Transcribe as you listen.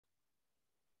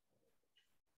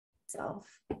myself.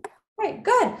 All right,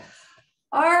 good.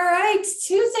 All right,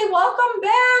 Tuesday, welcome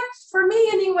back. For me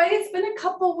anyway, it's been a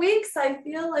couple weeks. I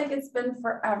feel like it's been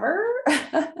forever.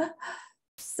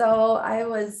 So I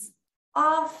was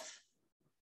off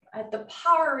at the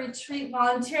Power Retreat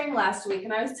volunteering last week,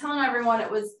 and I was telling everyone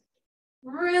it was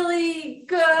really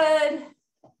good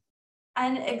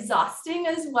and exhausting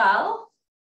as well.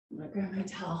 I'm gonna grab my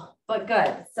towel, but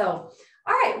good. So,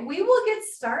 all right, we will get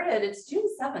started. It's June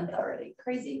 7th already,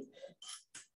 crazy.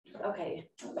 Okay,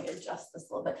 let me adjust this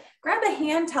a little bit. Grab a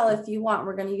hand towel if you want.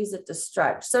 We're gonna use it to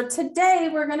stretch. So today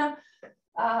we're gonna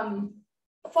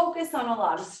focus on a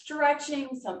lot of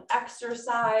stretching, some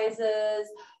exercises.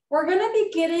 We're gonna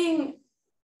be getting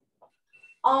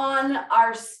on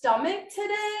our stomach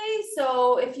today.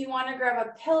 So if you want to grab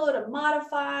a pillow to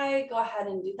modify, go ahead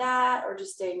and do that, or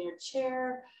just stay in your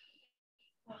chair.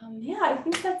 Yeah, I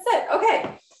think that's it.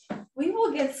 Okay, we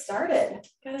will get started.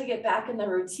 Gotta get back in the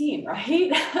routine, right?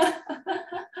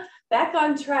 Back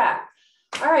on track.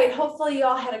 All right, hopefully you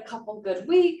all had a couple good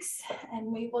weeks and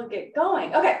we will get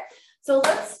going. Okay, so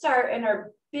let's start in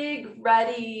our big,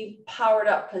 ready, powered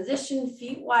up position,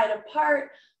 feet wide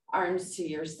apart, arms to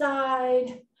your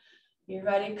side. You're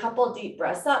ready, a couple deep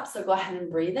breaths up. So go ahead and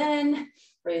breathe in,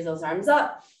 raise those arms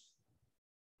up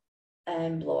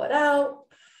and blow it out.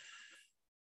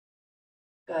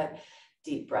 Good,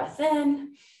 deep breath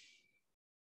in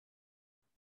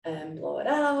and blow it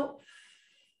out.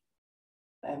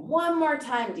 And one more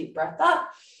time, deep breath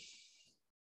up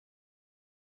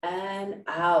and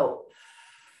out.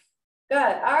 Good,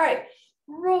 all right.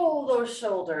 Roll those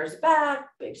shoulders back,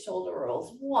 big shoulder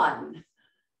rolls. 1,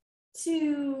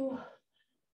 2,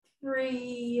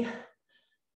 3,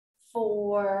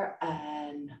 4,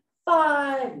 and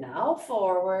 5. Now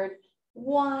forward.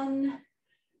 1,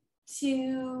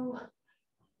 2,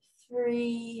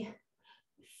 3,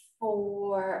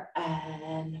 4,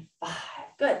 and 5.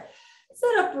 Good.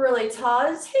 Sit up really tall.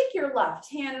 Just take your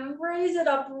left hand and raise it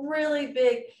up really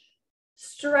big.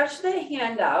 Stretch the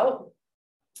hand out.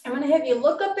 I'm going to have you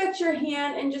look up at your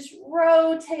hand and just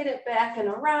rotate it back and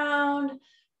around.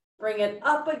 Bring it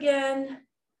up again.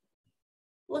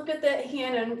 Look at that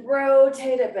hand and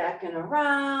rotate it back and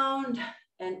around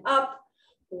and up.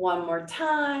 One more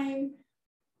time.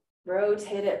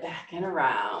 Rotate it back and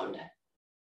around.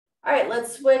 All right,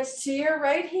 let's switch to your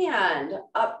right hand.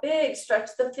 Up big,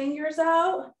 stretch the fingers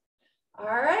out. All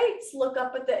right, look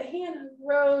up at that hand and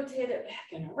rotate it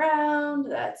back and around.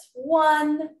 That's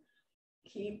 1.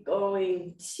 Keep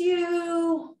going.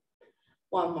 2.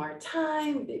 One more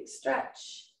time, big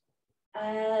stretch.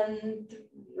 And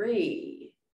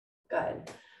 3. Good.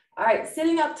 All right,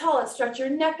 sitting up tall, let's stretch your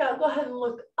neck out. Go ahead and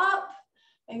look up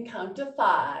and count to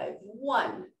 5.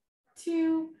 1,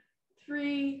 2,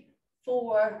 3,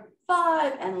 4,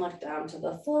 5, and look down to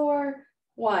the floor.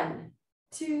 1,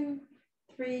 2,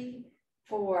 3,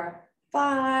 4,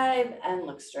 5, and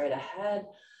look straight ahead.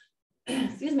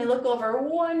 Excuse me, look over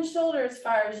one shoulder as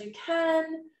far as you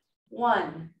can.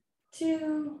 1,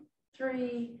 2,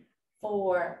 3,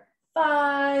 4,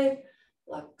 5.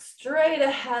 Look straight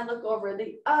ahead, look over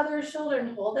the other shoulder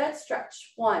and hold that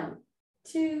stretch. 1,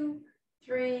 2,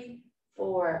 3,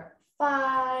 4,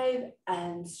 5,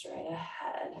 and straight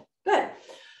ahead. Good.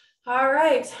 All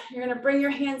right, you're gonna bring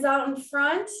your hands out in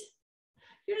front.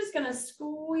 You're just gonna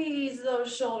squeeze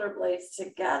those shoulder blades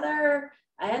together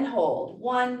and hold.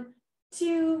 1,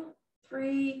 2,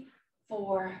 3,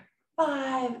 4,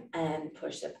 5, and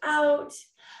push it out.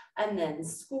 And then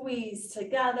squeeze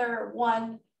together.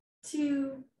 1,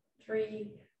 2,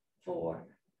 3, 4,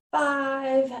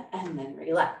 5, and then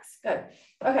relax. Good.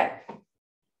 Okay.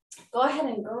 Go ahead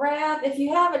and grab, if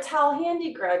you have a towel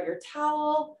handy, grab your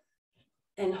towel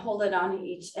and hold it on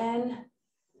each end.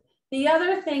 The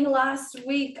other thing last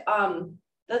week,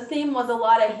 the theme was a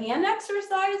lot of hand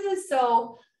exercises.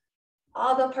 So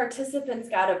all the participants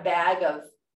got a bag of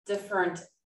different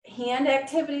hand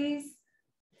activities.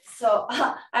 So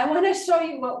I want to show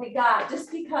you what we got,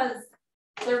 just because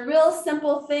they're real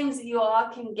simple things that you all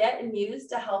can get and use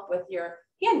to help with your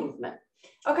hand movement.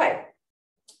 Okay,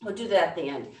 we'll do that at the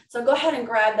end. So go ahead and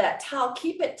grab that towel.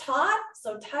 Keep it taut,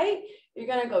 so tight. You're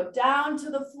going to go down to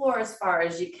the floor as far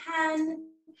as you can,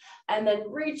 and then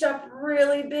reach up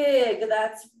really big.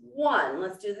 That's 1.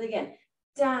 Let's do this again.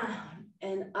 Down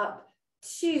and up.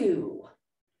 2.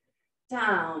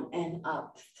 Down and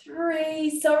up.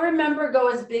 3. So remember, go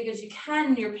as big as you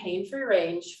can in your pain-free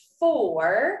range.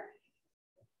 4.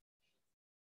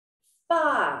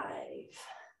 5.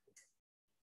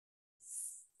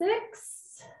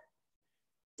 6.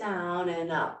 Down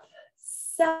and up.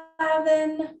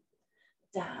 7.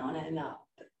 Down and up.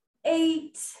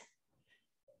 8.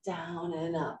 down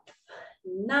and up.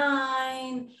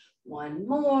 9, one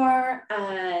more,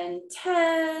 and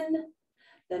 10.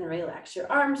 Then relax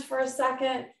your arms for a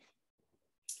second.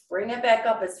 Bring it back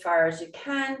up as far as you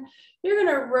can. You're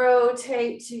gonna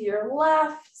rotate to your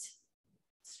left,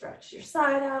 stretch your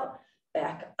side out,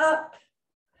 back up,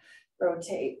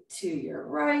 rotate to your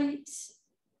right,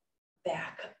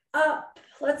 back up.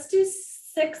 Let's do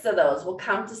 6 of those. We'll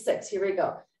count to 6. Here we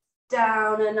go.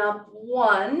 Down and up.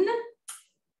 1,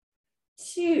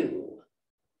 2,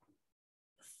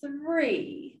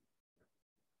 3,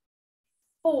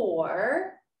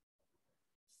 4,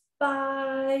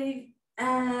 5,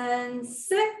 and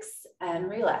 6, and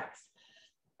relax.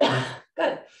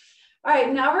 Good. All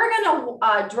right, now we're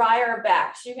gonna dry our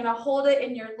back. So you're gonna hold it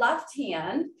in your left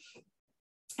hand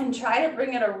and try to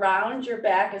bring it around your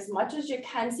back as much as you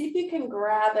can. See if you can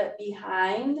grab it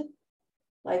behind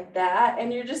like that.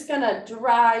 And you're just gonna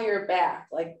dry your back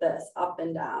like this, up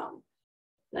and down.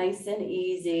 Nice and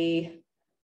easy.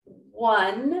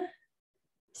 1,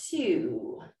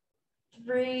 2,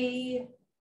 3,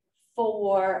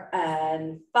 4,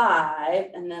 and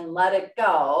 5, and then let it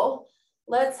go.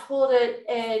 Let's hold it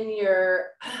in your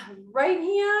right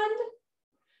hand,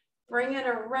 bring it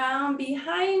around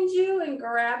behind you and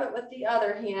grab it with the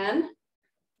other hand.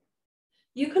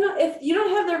 You can, if you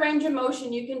don't have the range of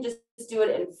motion, you can just do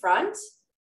it in front,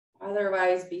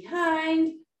 otherwise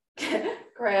behind.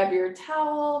 Grab your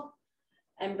towel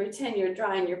and pretend you're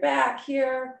drying your back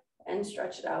here and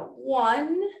stretch it out.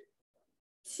 1,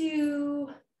 2,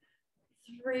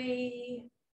 3,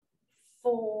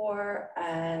 4,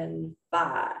 and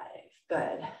 5.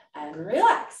 Good. And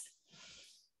relax.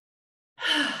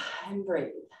 And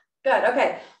breathe. Good.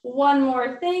 Okay. One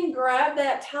more thing. Grab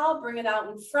that towel, bring it out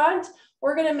in front.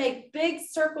 We're going to make big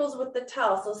circles with the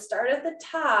towel. So start at the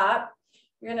top.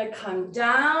 You're going to come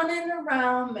down and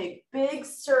around, make big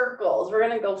circles. We're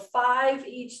going to go 5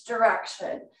 each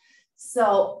direction.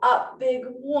 So up big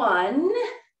 1,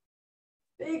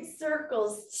 big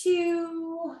circles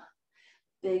 2,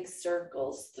 big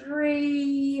circles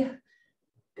 3,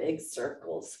 big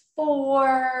circles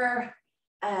 4,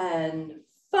 and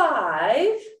 5.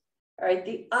 All right,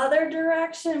 the other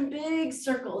direction, big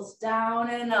circles down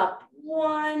and up.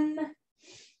 1,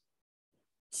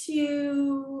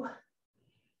 2,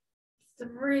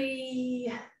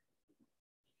 3,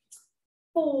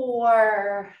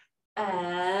 4,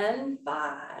 and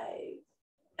 5,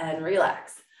 and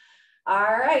relax. All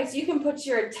right, so you can put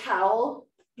your towel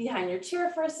behind your chair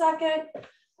for a second.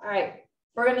 All right,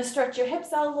 we're gonna stretch your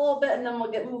hips out a little bit and then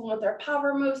we'll get moving with our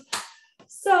power moves.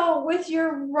 So with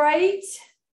your right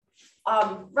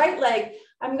leg,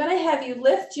 I'm gonna have you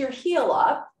lift your heel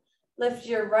up. Lift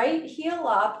your right heel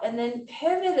up and then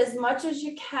pivot as much as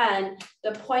you can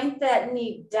to point that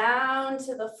knee down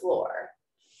to the floor.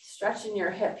 Stretching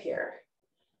your hip here.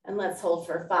 And let's hold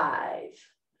for 5.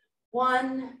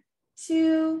 1,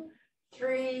 2,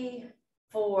 3,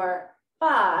 4,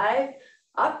 5.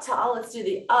 Up tall. Let's do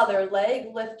the other leg.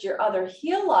 Lift your other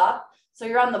heel up. So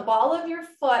you're on the ball of your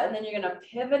foot and then you're going to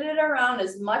pivot it around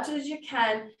as much as you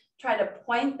can. Try to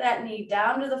point that knee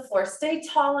down to the floor. Stay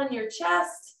tall in your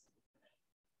chest.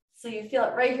 So you feel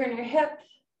it right here in your hip.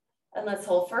 And let's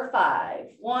hold for 5.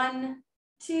 1,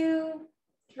 2,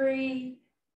 3,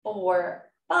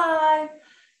 4, 5.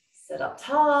 Sit up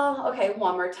tall. Okay,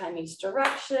 one more time each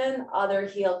direction. Other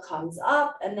heel comes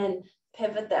up and then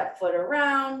pivot that foot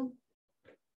around.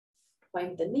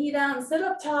 Point the knee down, sit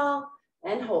up tall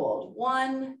and hold.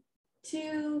 1,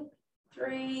 2,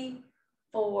 3,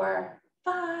 4,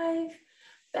 5.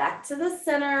 Back to the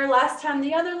center. Last time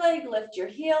the other leg, lift your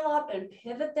heel up and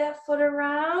pivot that foot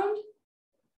around.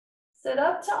 Sit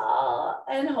up tall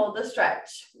and hold the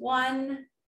stretch. 1,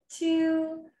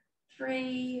 2,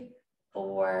 3,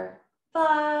 4,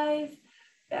 5.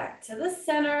 Back to the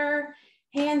center.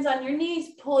 Hands on your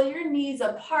knees. Pull your knees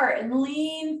apart and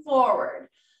lean forward.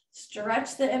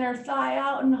 Stretch the inner thigh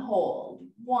out and hold.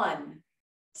 1,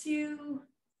 2,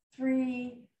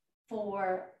 3,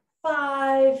 4,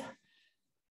 5.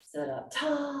 Sit up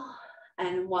tall.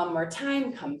 And one more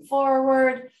time, come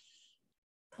forward.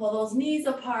 Pull those knees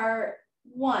apart.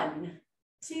 1,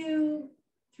 2,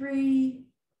 3,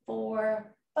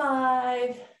 4,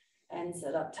 5. And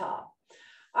sit up tall.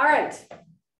 All right.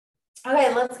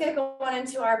 Okay, let's get going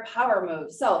into our power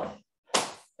move. So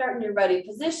start in your ready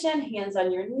position, hands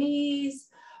on your knees.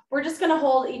 We're just going to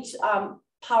hold each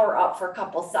power up for a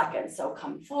couple seconds. So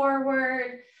come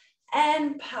forward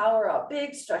and power up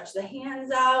big. Stretch the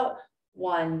hands out.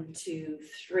 1, 2,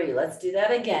 3. Let's do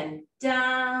that again.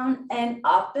 Down and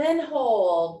up and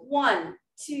hold. 1,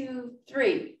 2,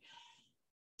 3.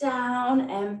 down,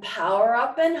 and power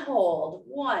up and hold.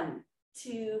 1,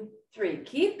 2, 3.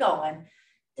 Keep going.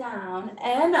 Down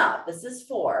and up. This is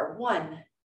 4. 1,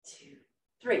 2,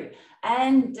 3.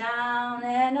 And down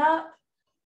and up.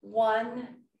 1,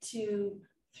 2,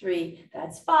 3.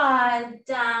 That's 5.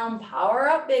 Down, power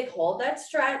up, big. Hold that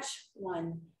stretch.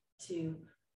 1, 2,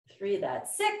 3.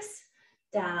 That's 6.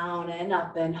 Down and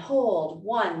up and hold.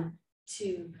 1,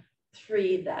 2,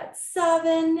 3. That's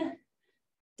 7.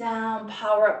 Down,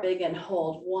 power up, big, and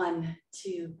hold. 1,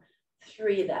 2,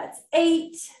 3. That's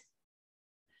 8.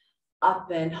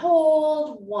 Up and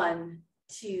hold. 1,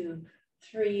 2,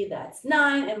 3. That's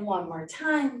 9. And one more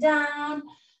time. Down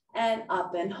and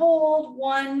up and hold.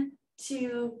 1,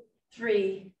 2,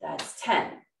 3. That's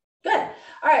 10. Good.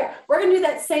 All right, we're gonna do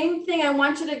that same thing. I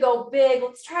want you to go big.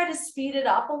 Let's try to speed it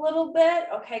up a little bit.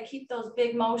 Okay, keep those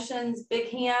big motions, big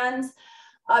hands.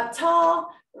 Up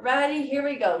tall, ready, here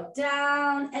we go.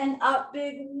 Down and up,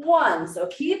 big. 1, so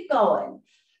keep going.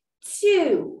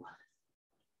 2,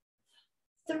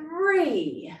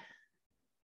 3,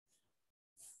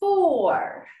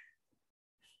 4,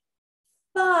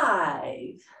 5.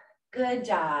 Good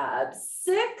job.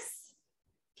 6,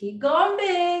 keep going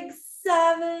big.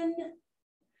 7,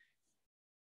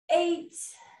 8,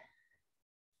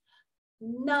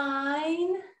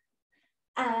 9,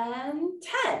 and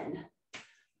 10.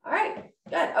 All right,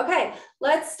 good. Okay,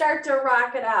 let's start to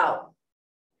rock it out.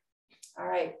 All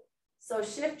right, so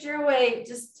shift your weight,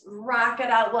 just rock it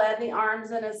out. We'll add the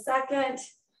arms in a second.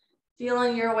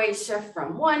 Feeling your weight shift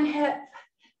from one hip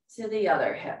to the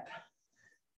other hip.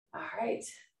 All right,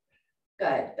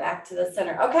 good. Back to the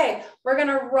center. Okay, we're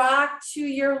gonna rock to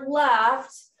your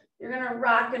left. You're gonna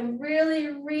rock and really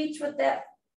reach with that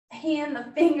hand,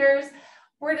 the fingers.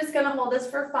 We're just gonna hold this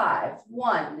for 5.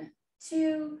 1,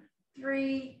 2,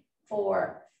 3,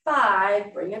 4,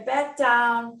 5. Bring it back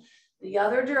down. The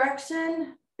other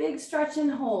direction, big stretch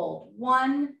and hold.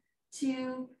 1,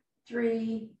 2,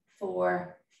 3,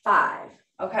 4, 5.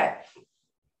 Okay.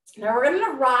 Now we're going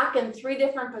to rock in 3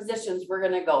 different positions. We're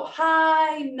going to go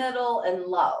high, middle, and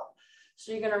low.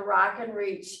 So you're going to rock and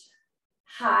reach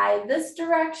high this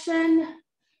direction,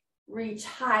 reach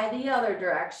high the other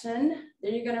direction.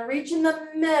 Then you're going to reach in the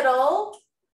middle,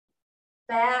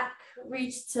 back,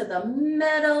 reach to the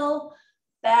middle,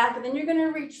 back, and then you're going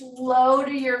to reach low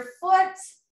to your foot,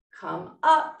 come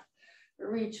up,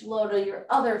 reach low to your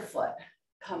other foot,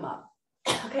 come up.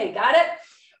 Okay, got it?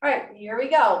 All right, here we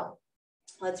go.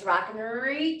 Let's rock and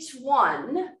reach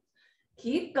 1.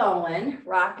 Keep going.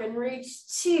 Rock and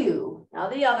reach 2. Now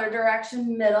the other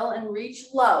direction, middle, and reach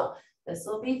low. This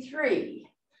will be 3.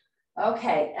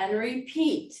 Okay, and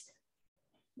repeat.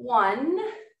 1.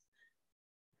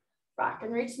 Rock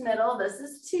and reach middle. This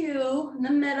is 2. In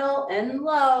the middle and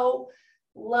low,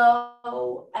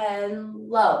 low, and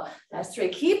low. That's 3.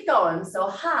 Keep going. So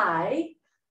high,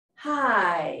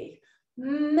 high,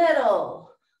 middle,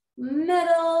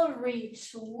 middle,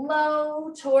 reach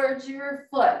low towards your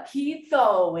foot. Keep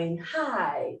going.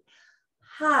 High,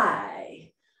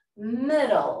 high,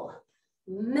 middle,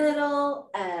 middle,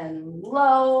 and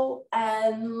low,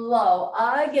 and low.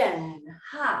 Again.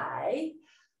 High,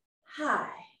 high,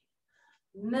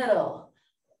 middle,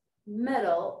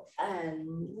 middle,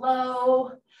 and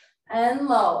low, and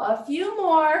low. A few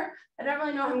more. I don't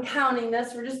really know if I'm counting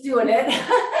this. We're just doing it.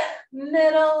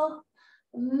 Middle,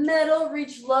 middle,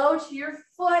 reach low to your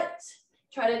foot.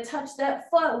 Try to touch that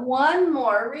foot. 1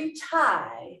 more, reach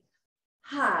high,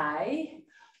 high,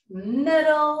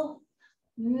 middle,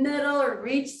 middle,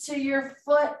 reach to your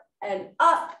foot and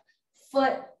up,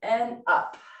 foot and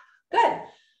up. Good.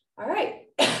 All right.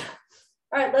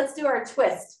 All right, let's do our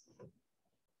twist.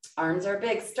 Arms are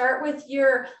big. Start with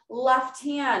your left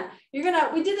hand. We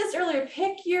did this earlier.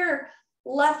 Pick your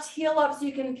left heel up so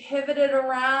you can pivot it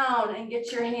around and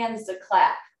get your hands to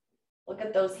clap. Look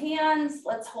at those hands.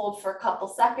 Let's hold for a couple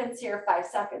seconds here. 5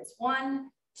 seconds. 1,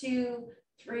 2,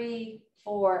 3,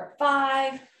 4,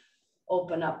 5.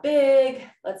 Open up big.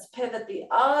 Let's pivot the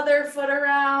other foot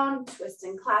around. Twist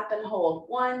and clap and hold.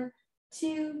 1,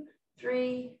 2,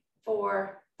 3,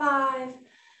 4, 5.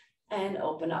 And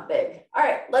open up big. All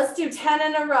right, let's do 10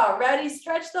 in a row. Ready?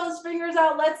 Stretch those fingers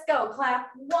out. Let's go. Clap.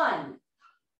 1.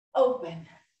 Open,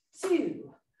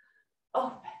 2,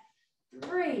 open,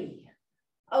 3,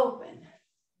 open,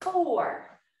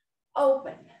 4,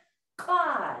 open,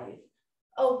 5,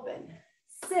 open,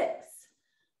 6,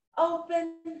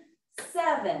 open,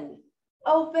 7,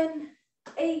 open,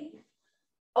 8,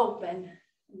 open,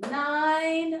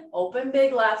 9, open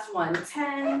big, last one,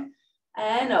 10,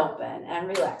 and open, and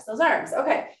relax those arms.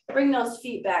 Okay, bring those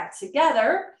feet back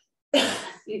together.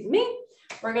 Excuse me.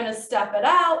 We're gonna step it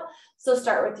out. So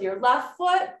start with your left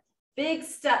foot, big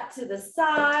step to the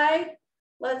side.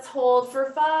 Let's hold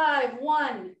for 5.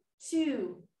 1,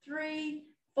 2, 3,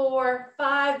 4,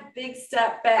 5. Big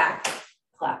step back.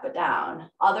 Clap it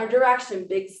down. Other direction,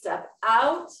 big step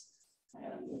out.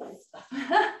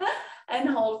 And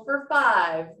hold for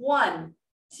 5. 1,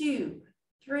 2,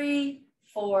 3,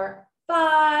 4,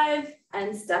 5.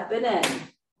 And step it in.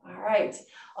 All right.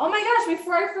 Oh my gosh,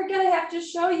 before I forget, I have to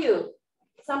show you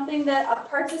something that a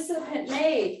participant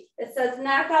made. It says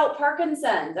knockout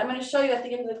Parkinson's. I'm going to show you at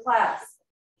the end of the class.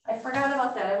 I forgot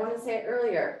about that. I wanted to say it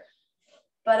earlier.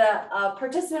 But a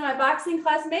participant in my boxing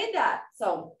class made that.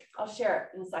 So I'll share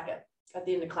it in a second at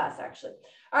the end of class, actually.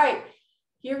 All right.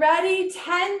 You ready?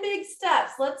 10 big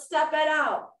steps. Let's step it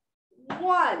out.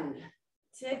 1,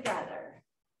 together.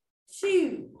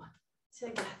 2,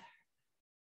 together.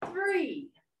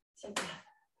 3, together.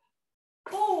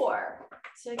 4,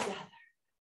 together.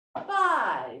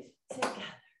 5, together.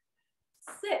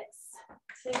 6,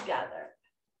 together.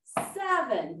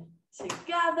 7,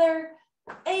 together.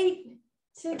 8,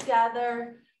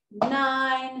 together.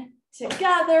 9,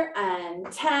 together. And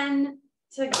 10,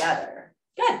 together.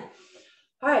 Good.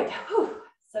 All right. Whew.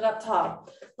 Sit up tall.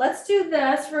 Let's do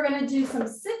this. We're going to do some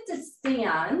sit to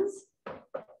stands.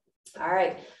 All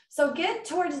right. So get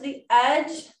towards the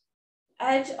edge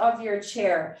of your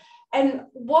chair. And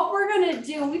what we're going to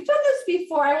do, we've done this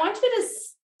before. I want you to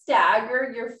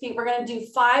stagger your feet. We're going to do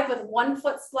 5 with one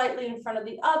foot slightly in front of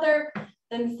the other,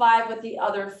 then 5 with the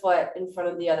other foot in front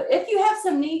of the other. If you have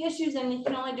some knee issues and you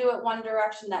can only do it one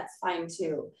direction, that's fine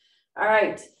too. All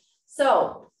right.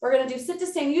 So we're going to do sit to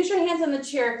stand. Use your hands on the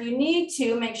chair if you need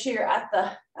to. Make sure you're at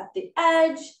the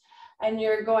edge. And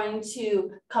you're going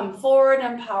to come forward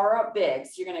and power up big.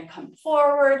 So you're going to come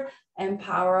forward and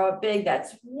power up big.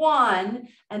 That's 1.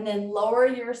 And then lower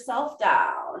yourself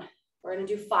down. We're going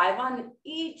to do 5 on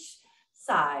each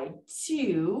side.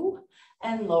 2.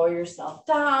 And lower yourself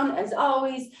down. As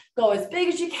always, go as big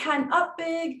as you can. Up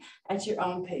big at your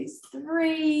own pace.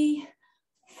 3.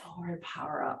 Forward,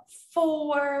 power up.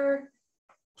 4.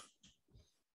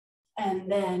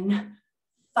 And then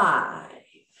 5.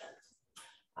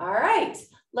 All right,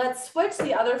 let's switch.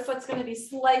 The other foot's going to be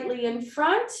slightly in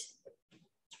front.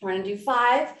 We're going to do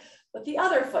 5 with the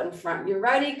other foot in front. You're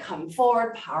ready? Come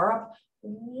forward, power up.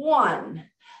 1,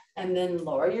 and then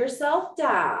lower yourself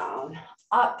down.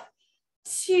 Up.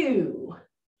 2,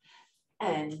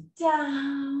 and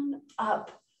down.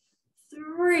 Up.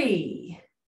 3,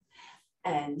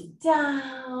 and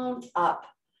down. Up.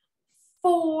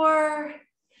 4,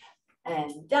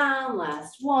 and down.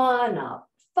 Last one. Up.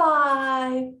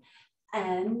 5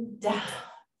 and down.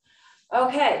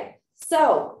 Okay,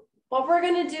 so what we're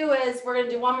going to do is we're going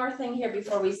to do one more thing here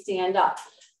before we stand up.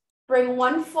 Bring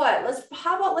one foot. Let's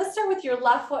start with your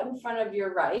left foot in front of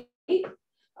your right.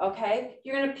 Okay,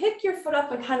 you're going to pick your foot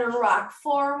up and kind of rock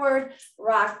forward,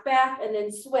 rock back, and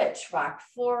then switch. Rock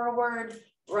forward,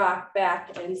 rock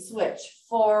back, and switch.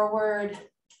 Forward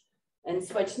and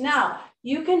switch. Now,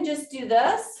 you can just do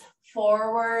this,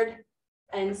 forward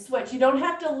and switch. You don't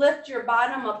have to lift your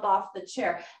bottom up off the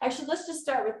chair. Actually, let's just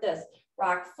start with this.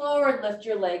 Rock forward, lift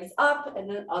your legs up, and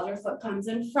then other foot comes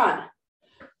in front.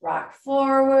 Rock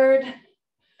forward,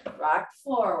 rock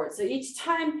forward. So each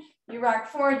time you rock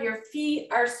forward, your feet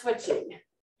are switching.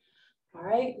 All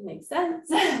right, makes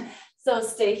sense. So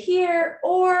stay here,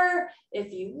 or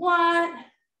if you want,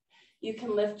 you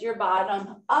can lift your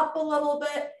bottom up a little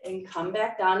bit and come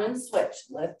back down and switch.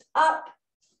 Lift up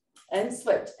and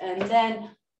switch, and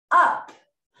then up,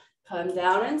 come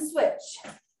down and switch,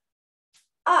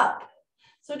 up.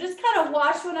 So just kind of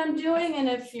watch what I'm doing, and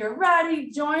if you're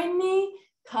ready, join me.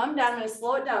 Come down. I'm going to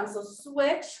slow it down. So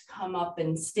switch, come up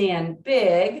and stand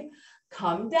big,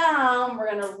 come down.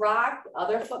 We're going to rock. The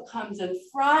other foot comes in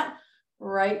front,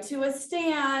 right to a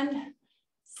stand.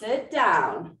 Sit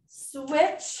down,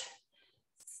 switch,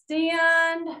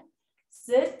 stand,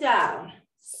 sit down,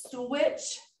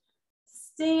 switch,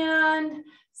 stand,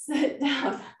 sit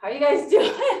down. How are you guys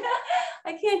doing?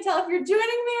 I can't tell if you're joining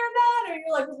me or not, or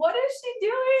you're like, what is she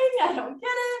doing? I don't get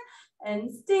it.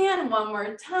 And stand one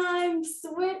more time,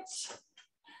 switch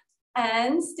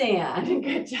and stand.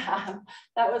 Good job.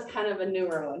 That was kind of a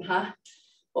newer one, huh?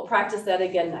 We'll practice that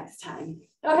again next time.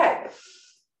 Okay,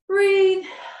 breathe.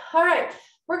 All right,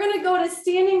 we're gonna go to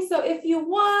standing. So if you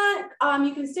want,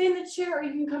 you can stay in the chair or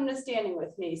you can come to standing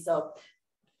with me. So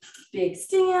big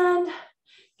stand,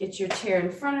 get your chair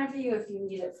in front of you if you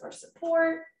need it for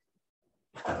support.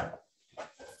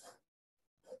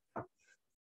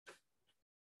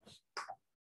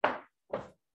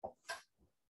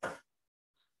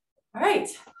 All right.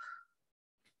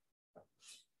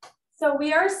 So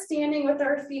we are standing with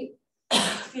our feet,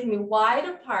 excuse me, wide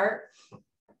apart.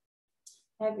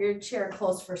 Have your chair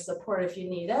close for support if you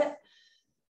need it.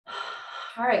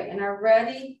 All right, in our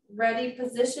ready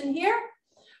position here,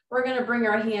 we're gonna bring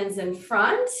our hands in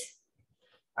front.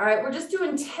 All right, we're just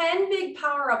doing 10 big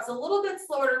power ups, a little bit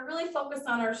slower to really focus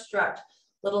on our stretch.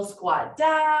 Little squat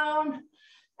down,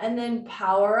 and then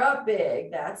power up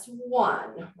big. That's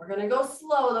 1. We're gonna go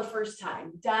slow the first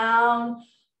time. Down,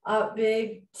 up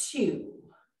big, 2.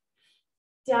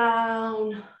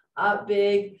 Down, up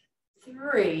big,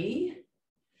 3.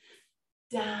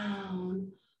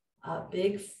 Down, up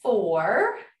big,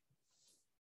 4.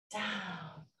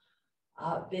 Down,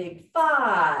 up big,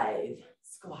 5.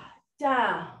 Squat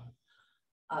down,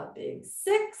 up big,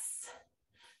 6.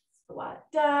 Squat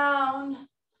down,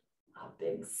 up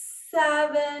big,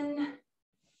 7.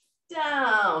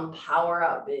 Down, power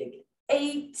up big,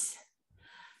 8.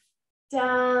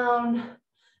 Down,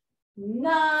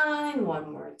 9.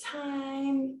 One more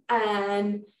time,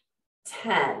 and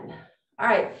 10. All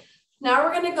right, now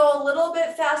we're gonna go a little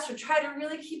bit faster. Try to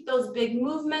really keep those big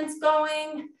movements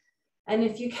going. And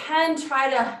if you can, try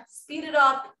to speed it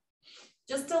up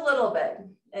just a little bit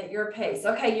at your pace.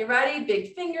 Okay, you ready?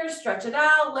 Big fingers, stretch it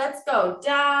out. Let's go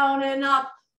down and up.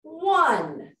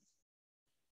 1,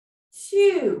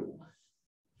 2,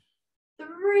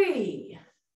 3,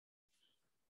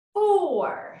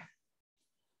 4,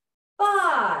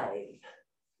 5,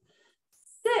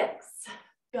 6,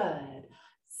 good.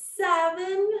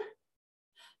 7,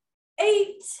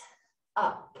 8,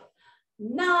 up.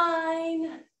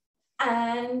 9,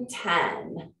 and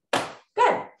 10.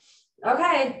 Good.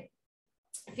 Okay.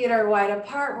 Feet are wide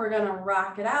apart. We're going to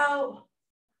rock it out.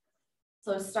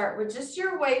 So start with just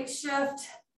your weight shift.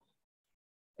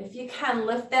 If you can,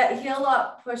 lift that heel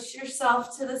up, push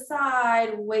yourself to the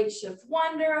side, weight shift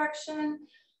one direction,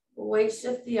 weight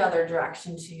shift the other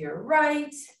direction, to your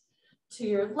right, to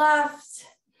your left,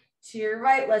 to your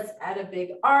right. Let's add a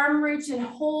big arm reach and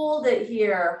hold it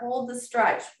here. Hold the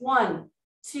stretch. 1,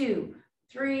 2,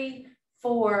 3,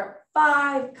 4,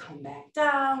 5. Come back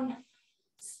down.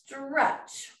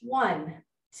 Stretch. 1,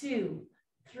 2,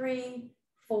 3,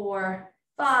 4,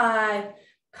 5.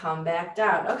 Come back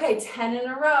down. Okay, 10 in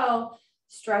a row.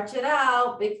 Stretch it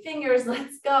out. Big fingers.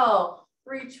 Let's go.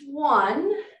 Reach.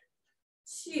 1,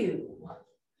 2,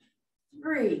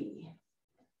 3,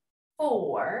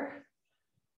 4,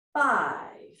 5,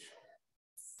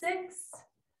 6,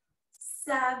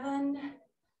 7,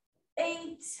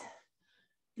 8,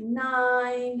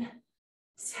 9,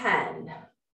 10.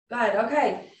 Good.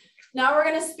 Okay. Now we're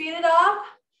going to speed it up.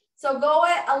 So go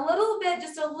it a little bit,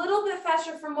 just a little bit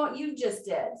faster from what you just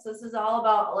did. So this is all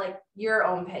about like your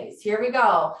own pace. Here we go.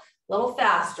 A little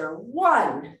faster.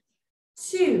 1,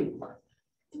 2,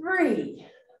 3,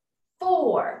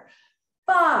 4,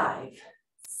 5,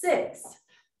 6,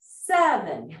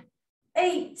 7,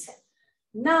 8,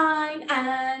 9,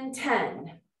 and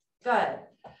 10. Good.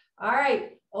 All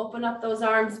right. Open up those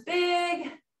arms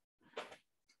big.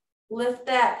 Lift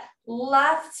that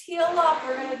left heel up.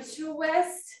 We're going to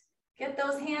twist. Get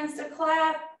those hands to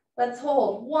clap. Let's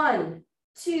hold. 1,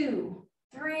 2,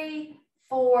 3,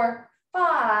 4,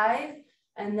 5.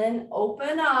 And then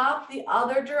open up the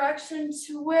other direction.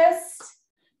 Twist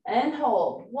and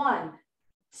hold. 1,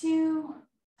 2,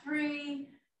 3,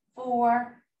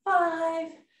 4,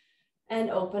 5. And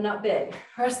open up big.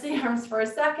 Rest the arms for a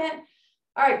second.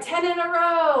 All right, 10 in a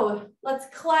row. Let's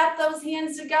clap those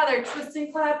hands together. Twist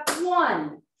and clap.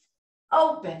 1,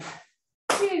 open.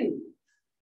 2,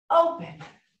 open.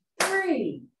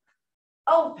 3,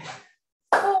 open.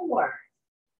 4,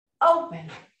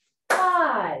 open.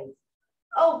 5,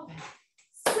 open.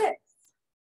 6,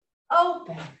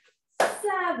 open.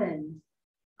 7,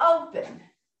 open.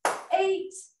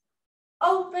 8,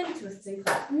 open. Twist and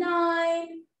clap. 9,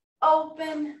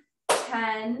 open.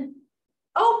 10,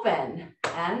 open,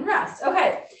 and rest.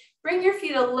 Okay, bring your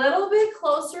feet a little bit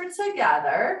closer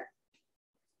together.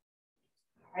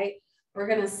 All right, we're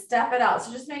gonna step it out.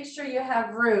 So just make sure you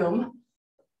have room,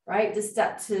 right, to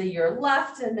step to your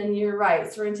left and then your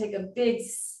right. So we're gonna take a big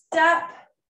step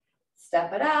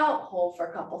it out, hold for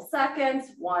a couple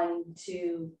seconds. 1,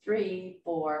 2, 3,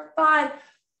 4, 5.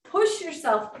 Push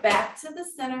yourself back to the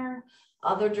center.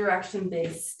 Other direction,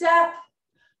 big step.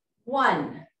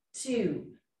 1, 2,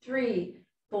 3,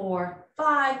 4,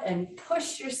 5, and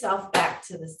push yourself back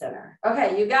to the center.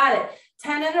 Okay, you got it.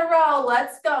 10 in a row.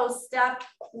 Let's go. Step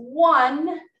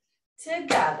 1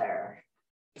 together.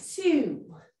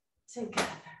 2 together.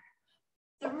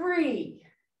 3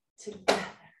 together.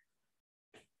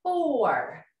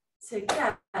 4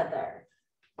 together.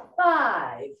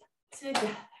 5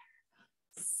 together.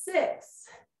 6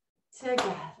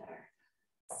 together,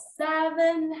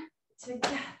 7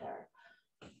 together,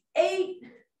 8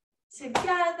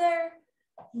 together,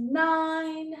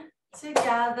 9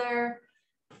 together,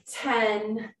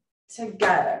 10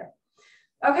 together.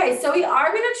 Okay, so we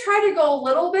are going to try to go a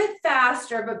little bit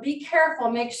faster, but be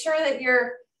careful. Make sure that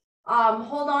you're,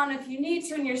 hold on if you need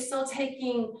to, and you're still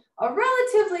taking a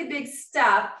relatively big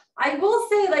step. I will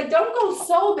say, like, don't go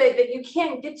so big that you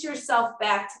can't get yourself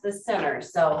back to the center.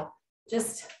 So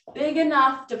just big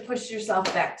enough to push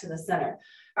yourself back to the center.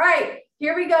 All right,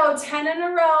 here we go. 10 in a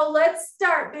row. Let's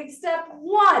start. Big step.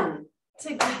 1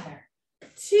 together,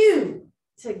 2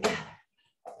 together,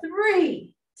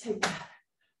 3 together,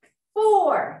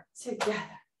 4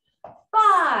 together,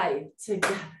 5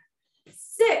 together,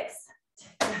 6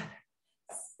 together,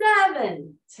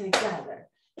 7 together,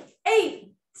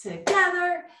 8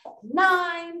 together,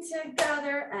 9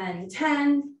 together, and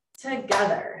 10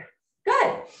 together.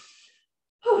 Good.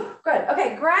 Whew, good.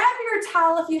 Okay, grab your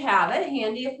towel if you have it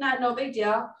handy. If not, no big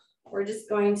deal. We're just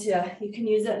going to, you can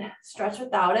use it, stretch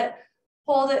without it.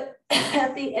 Hold it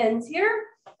at the ends here.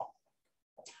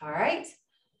 All right.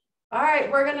 All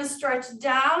right, we're going to stretch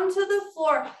down to the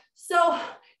floor. So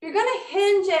you're going to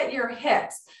hinge at your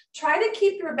hips. Try to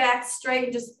keep your back straight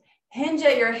and just hinge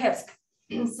at your hips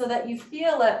so that you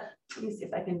feel it. Let me see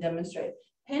if I can demonstrate.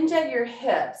 Hinge at your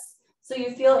hips. So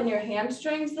you feel in your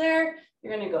hamstrings there.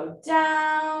 You're going to go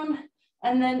down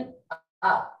and then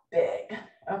up big.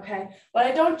 Okay. What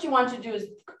I don't want you to do is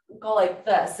go like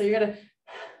this. So you're going to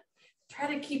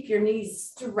try to keep your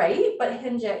knees straight, but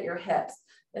hinge at your hips,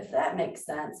 if that makes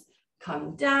sense.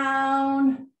 Come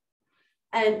down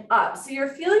and up. So you're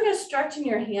feeling a stretch in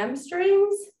your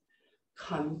hamstrings.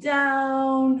 Come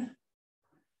down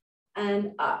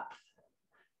and up.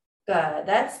 Good.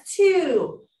 That's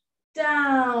 2.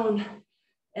 Down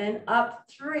and up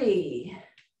 3.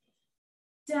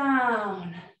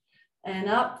 Down and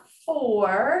up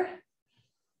 4.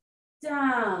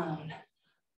 Down,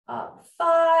 up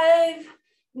 5.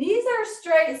 Knees are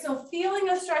straight, so feeling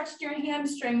a stretch in your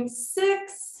hamstrings.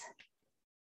 6.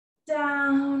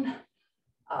 Down,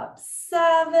 up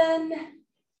 7,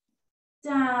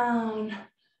 down,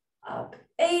 up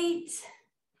 8,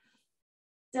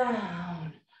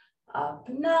 down, up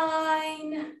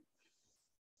 9,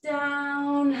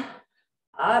 down,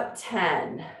 up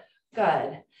 10.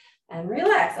 Good. And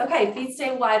relax. Okay, feet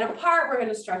stay wide apart. We're going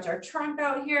to stretch our trunk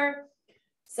out here.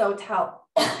 So towel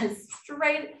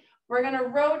straight. We're going to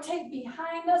rotate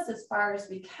behind us as far as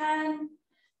we can.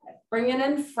 Bring it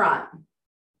in front.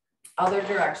 Other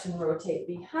direction, rotate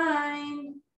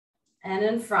behind and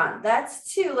in front.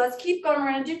 That's 2. Let's keep going.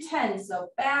 We're going to do 10. So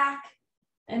back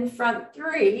and front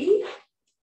 3,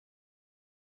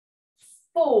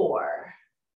 4,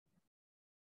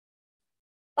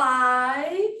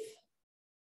 5,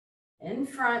 in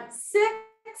front 6,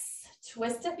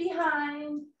 twist it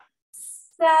behind,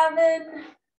 7,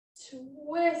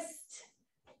 twist,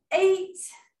 8,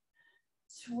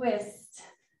 twist,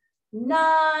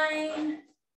 9,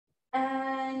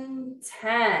 and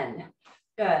 10.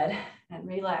 Good, and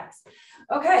relax.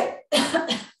 Okay,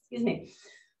 excuse me.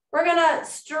 We're gonna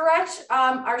stretch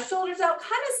our shoulders out,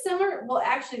 kind of similar. Well,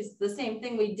 actually it's the same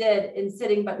thing we did in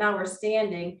sitting, but now we're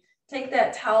standing. Take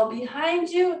that towel behind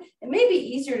you. It may be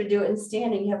easier to do it in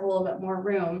standing. You have a little bit more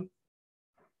room.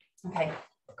 Okay,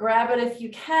 grab it if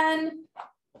you can.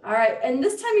 All right, and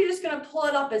this time you're just gonna pull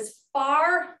it up as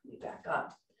far, let me back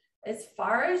up, as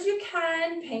far as you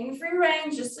can, pain-free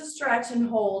range, just to stretch and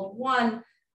hold. 1,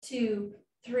 2,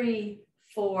 3,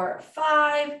 4,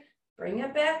 5. Bring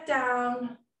it back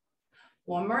down.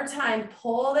 One more time,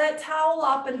 pull that towel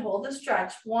up and hold the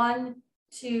stretch. 1,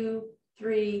 2,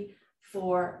 3,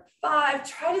 4, 5.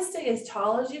 Try to stay as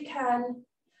tall as you can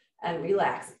and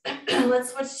relax.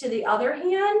 Let's switch to the other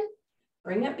hand.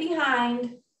 Bring it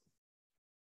behind.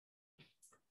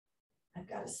 I've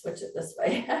got to switch it this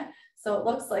way. So it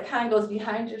looks like kind of goes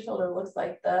behind your shoulder, looks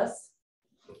like this.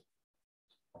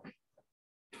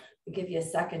 I'll give you a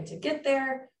second to get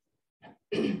there.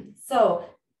 So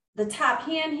the top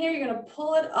hand here, you're going to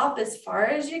pull it up as far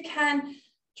as you can.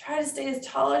 Try to stay as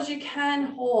tall as you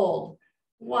can. Hold.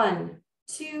 1,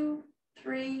 2,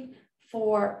 3,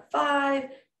 4, 5.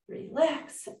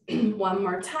 Relax. One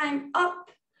more time. Up.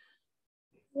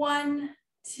 1,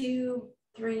 2,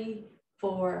 3,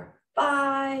 4,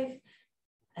 5.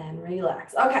 And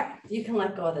relax. Okay, you can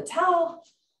let go of the towel.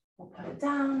 We'll put it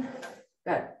down.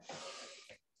 Good.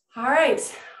 All right,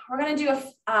 we're going to do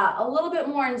a little bit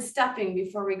more in stepping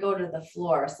before we go to the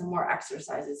floor. Some more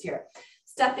exercises here.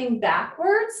 Stepping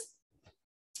backwards.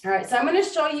 All right, so I'm going to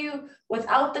show you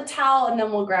without the towel, and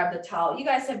then we'll grab the towel. You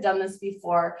guys have done this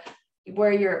before,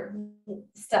 where you're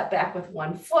step back with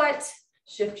one foot,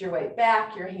 shift your weight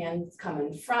back, your hands come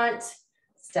in front,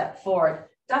 step forward.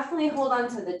 Definitely hold on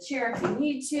to the chair if you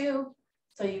need to,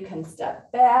 so you can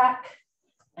step back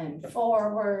and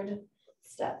forward,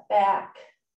 step back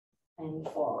and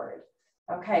forward.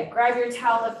 Okay, grab your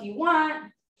towel if you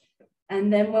want.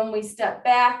 And then when we step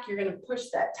back, you're going to push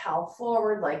that towel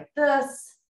forward like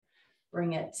this.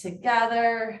 Bring it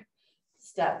together,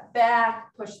 step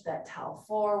back, push that towel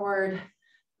forward,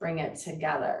 bring it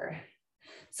together.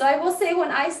 So I will say when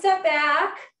I step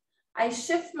back, I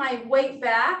shift my weight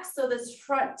back so this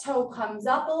front toe comes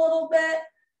up a little bit,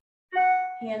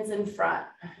 hands in front.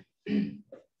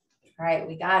 All right,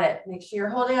 we got it. Make sure you're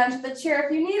holding onto the chair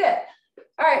if you need it.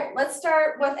 All right, let's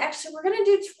start with, actually, we're gonna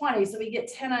do 20, so we get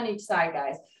 10 on each side,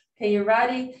 guys. Okay, you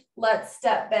ready? Let's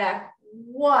step back.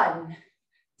 1,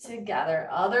 together,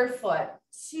 other foot,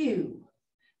 2,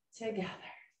 together,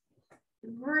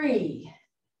 3,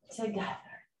 together,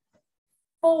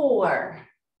 4,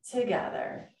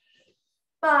 together,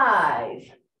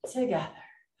 5, together,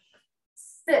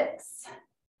 6,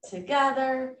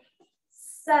 together,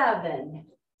 7,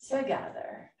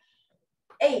 together,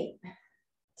 8,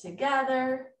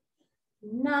 together,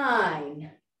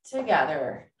 9,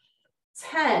 together,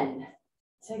 10,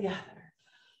 together,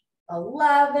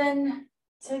 11,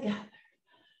 together,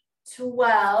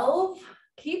 12,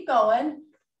 keep going,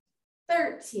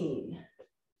 13,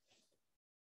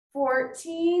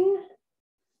 14,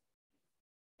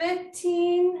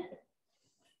 15,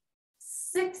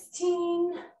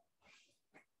 16,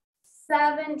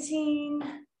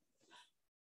 17,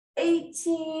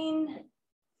 18,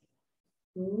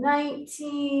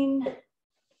 19,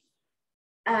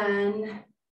 and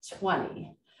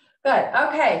 20. Good,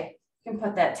 okay, you can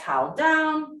put that towel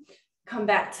down, come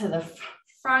back to the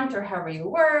front or however you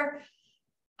were,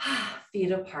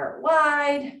 feet apart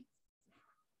wide.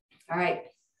 All right,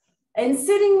 and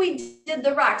sitting we did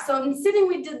the rock. So in sitting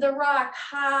we did the rock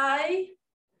high,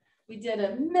 we did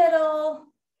a middle,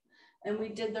 and we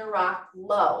did the rock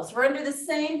low. So we're gonna do the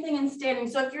same thing in standing.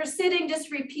 So if you're sitting,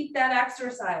 just repeat that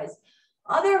exercise.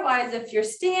 Otherwise, if you're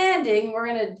standing, we're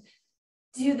gonna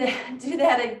do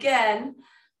that again.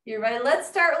 You ready? Let's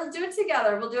start, let's do it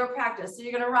together. We'll do a practice. So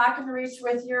you're gonna rock and reach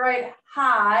with your right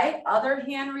high, other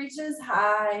hand reaches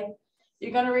high.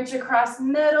 You're gonna reach across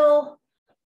middle,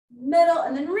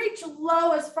 and then reach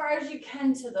low as far as you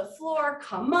can to the floor,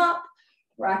 come up,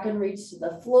 rock and reach to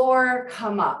the floor,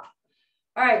 come up.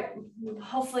 All right,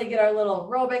 hopefully get our little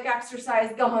aerobic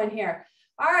exercise going here.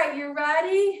 All right, you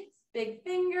ready? Big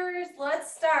fingers,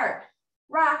 let's start.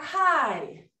 Rock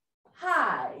high,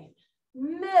 high,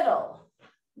 middle,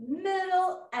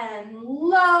 and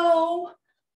low,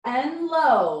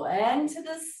 and to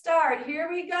the start. Here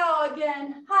we go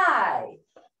again, high,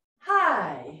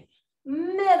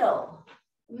 middle,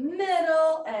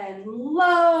 and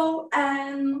low,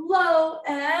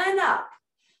 and up.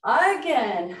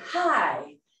 Again,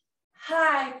 high,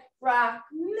 rock,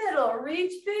 middle,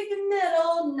 reach big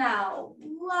middle, now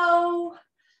low,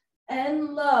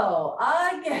 and low.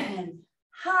 Again,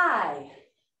 high,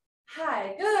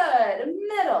 good,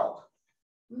 middle,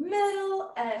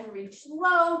 and reach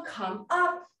low, come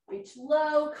up, reach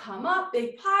low, come up,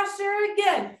 big posture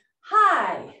again,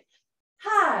 high,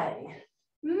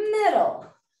 middle,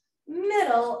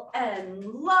 and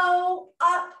low,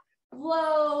 up,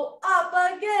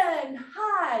 again,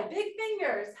 high, big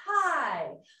fingers,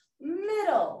 high,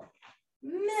 middle,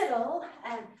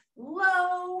 and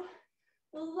low,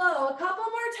 a couple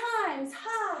more times,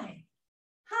 high,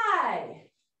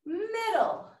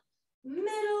 middle,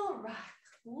 rock,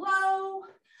 low,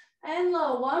 and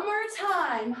low, one more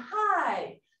time,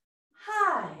 high,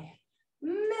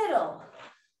 middle,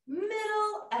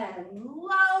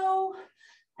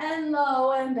 and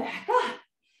low, and back. Ah,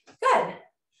 good.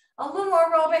 A little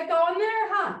aerobic going there,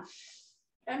 huh?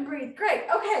 And breathe, great.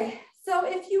 Okay, so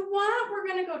if you want, we're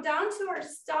gonna go down to our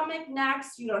stomach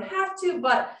next. You don't have to,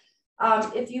 but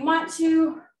if you want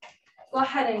to, go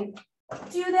ahead and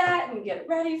do that and get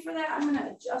ready for that. I'm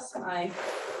gonna adjust my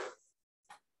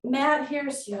mat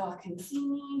here so y'all can see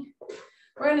me.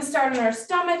 We're gonna start in our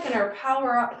stomach in our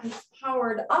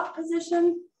powered up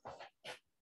position.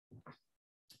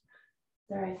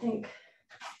 There, I think,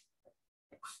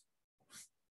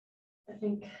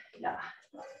 yeah.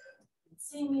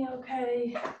 See me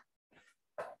okay.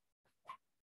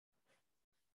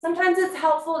 Sometimes it's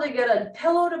helpful to get a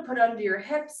pillow to put under your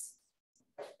hips.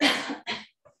 All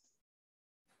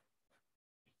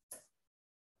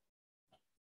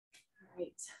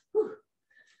right. Whew.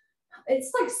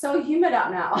 it's like so humid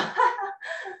out now.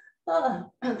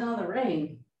 With all the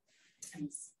rain.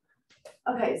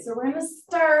 Okay, so we're gonna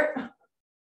start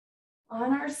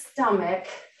on our stomach.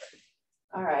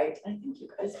 All right, I think you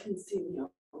guys can see me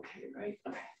okay, right?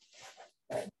 Okay,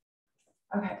 good.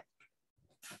 Okay,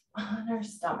 on our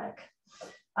stomach.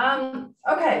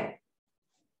 Okay,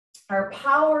 our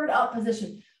powered up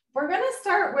position. We're gonna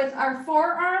start with our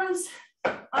forearms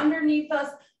underneath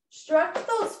us. Stretch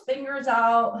those fingers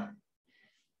out.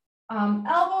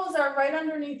 Elbows are right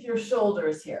underneath your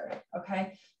shoulders here,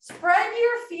 okay? Spread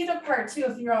your feet apart too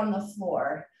if you're on the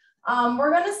floor.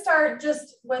 We're gonna start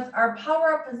just with our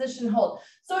power up position hold.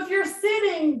 So if you're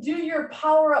sitting, do your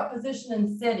power up position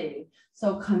in sitting.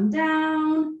 So come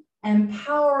down and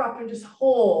power up and just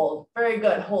hold. Very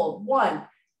good, hold. 1,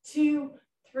 2,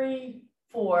 3,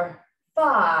 4,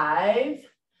 5.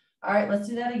 All right, let's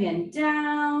do that again.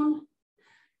 Down,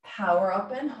 power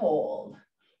up and hold.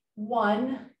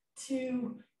 1,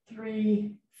 2,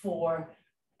 3, 4,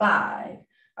 5.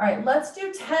 All right, let's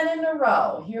do 10 in a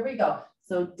row. Here we go.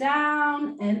 So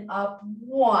down and up.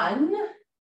 1,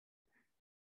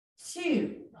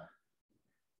 2,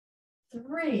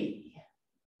 3,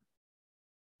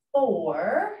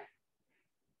 4,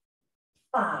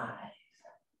 5,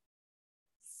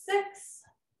 6,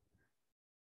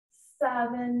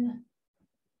 7,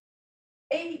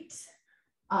 8,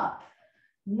 up,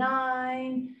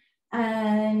 9,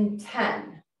 and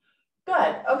 10.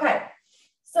 Good, okay.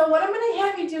 So what I'm gonna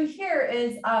have you do here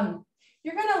is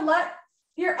you're gonna let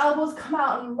your elbows come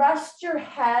out and rest your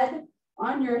head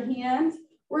on your hands.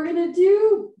 We're gonna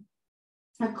do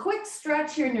a quick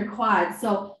stretch here in your quads.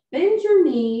 So bend your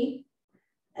knee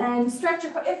and stretch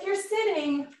your quad. If you're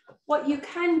sitting, what you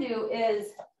can do is,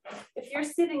 if you're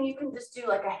sitting, you can just do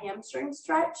like a hamstring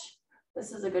stretch.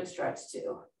 This is a good stretch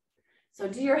too. So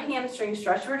do your hamstring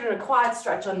stretch. We're doing a quad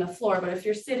stretch on the floor, but if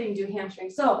you're sitting, do hamstring.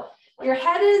 So your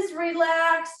head is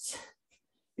relaxed.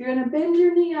 You're gonna bend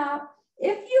your knee up.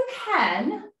 If you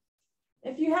can,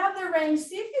 if you have the range,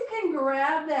 see if you can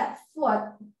grab that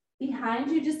foot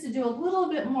behind you just to do a little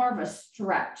bit more of a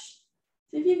stretch.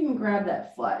 See if you can grab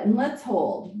that foot and let's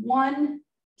hold. 1,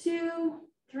 2,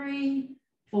 3,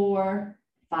 4,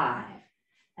 5.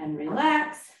 And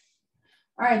relax.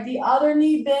 All right, the other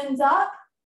knee bends up.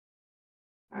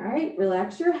 All right,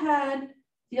 relax your head.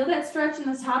 Feel that stretch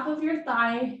in the top of your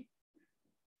thigh.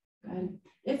 Good.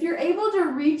 If you're able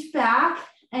to reach back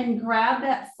and grab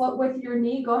that foot with your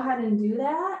knee, go ahead and do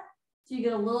that. So you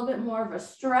get a little bit more of a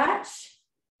stretch.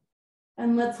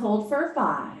 And let's hold for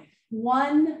 5.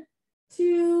 1,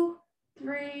 2,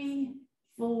 3,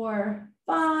 4,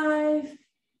 5.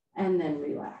 And then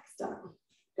relax down.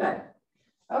 Good.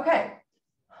 Okay.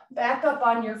 Back up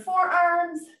on your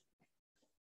forearms.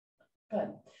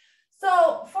 Good.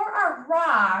 So for our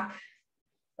rock,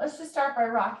 let's just start by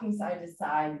rocking side to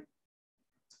side.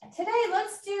 Today,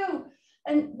 let's do,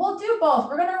 and we'll do both.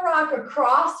 We're gonna rock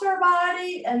across our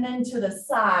body and then to the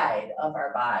side of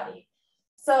our body.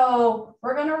 So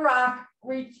we're gonna rock,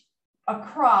 reach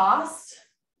across.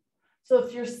 So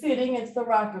if you're sitting, it's the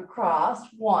rock across,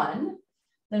 1,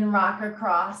 then rock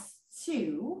across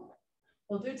 2.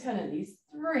 We'll do 10 of these,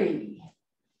 3,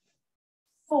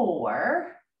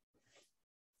 4,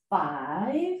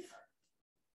 5,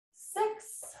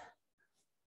 6,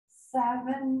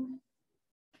 7,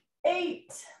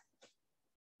 8,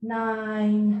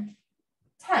 9,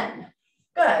 10.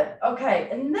 Good, okay,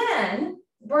 and then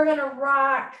we're gonna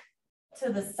rock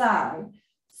to the side.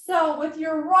 So with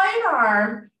your right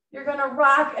arm, you're gonna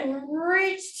rock and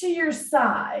reach to your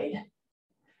side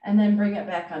and then bring it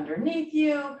back underneath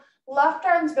you. Left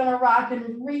arm's gonna rock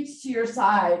and reach to your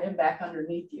side and back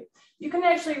underneath you. You can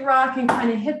actually rock and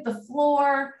kind of hit the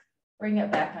floor, bring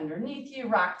it back underneath you,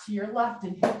 rock to your left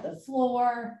and hit the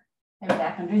floor and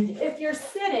back underneath you. If you're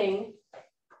sitting,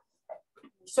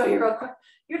 show you real quick,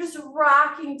 you're just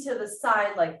rocking to the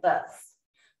side like this.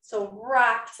 So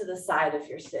rock to the side if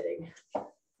you're sitting. All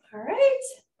right.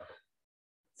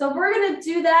 So we're gonna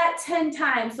do that 10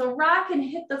 times. So rock and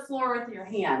hit the floor with your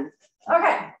hand.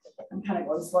 Okay, I'm kind of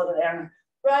going slow there.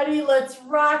 Ready, let's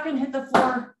rock and hit the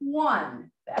floor.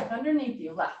 1, back underneath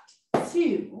you, left.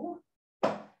 2,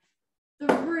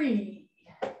 3,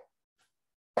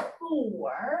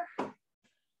 4,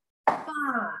 5,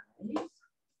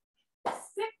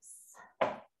 6,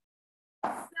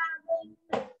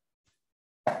 7,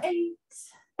 8,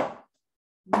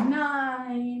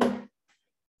 9,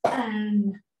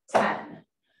 and 10.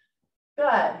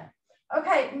 Good.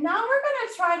 Okay, now we're going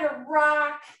to try to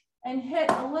rock and hit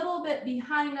a little bit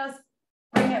behind us,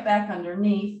 bring it back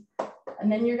underneath,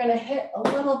 and then you're going to hit a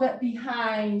little bit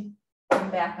behind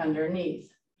and back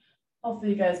underneath.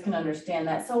 Hopefully you guys can understand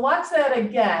that. So watch that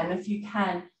again if you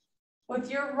can. With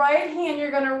your right hand,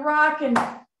 you're going to rock and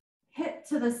hit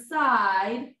to the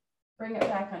side. Bring it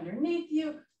back underneath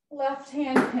you. Left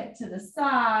hand hit to the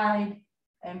side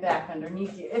and back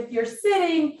underneath you. If you're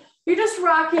sitting, you're just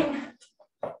rocking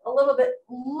a little bit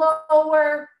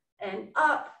lower and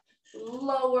up,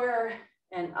 lower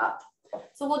and up.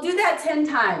 So we'll do that 10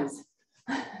 times.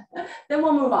 Then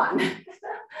we'll move on.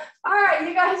 All right,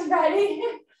 you guys ready?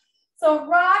 So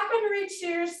rock and reach to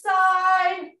your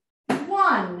side.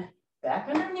 1, back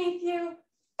underneath you.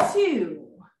 2,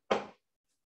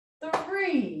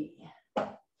 3,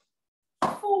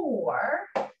 4,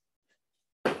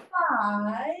 5,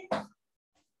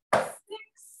 6,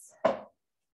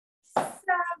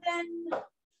 7,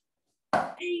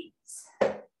 8,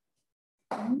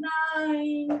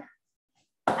 9,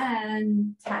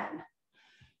 and 10.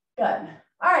 Good.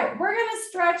 All right, we're going to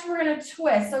stretch, we're going to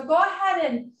twist. So go ahead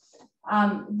and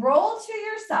roll to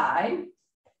your side.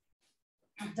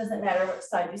 It doesn't matter which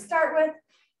side you start with.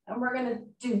 And we're going to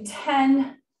do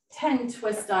 10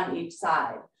 twists on each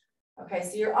side. Okay,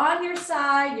 so you're on your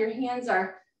side, your hands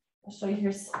are, I'll show you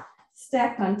here,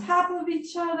 stacked on top of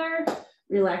each other.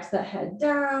 Relax the head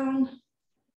down.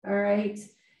 All right.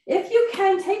 If you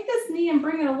can, take this knee and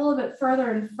bring it a little bit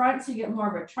further in front so you get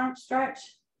more of a trunk stretch.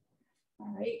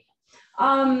 All right.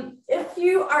 If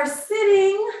you are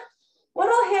sitting, what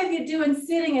I'll have you do in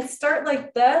sitting is start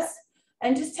like this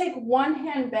and just take one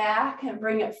hand back and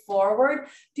bring it forward.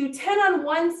 Do 10 on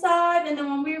one side, and then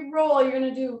when we roll, you're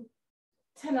going to do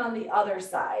 10 on the other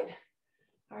side.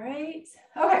 All right.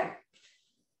 Okay.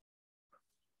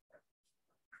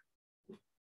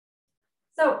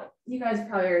 So you guys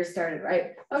probably already started,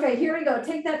 right? Okay, here we go.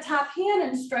 Take that top hand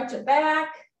and stretch it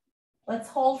back. Let's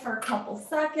hold for a couple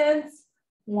seconds.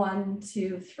 1,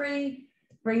 2, 3.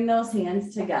 Bring those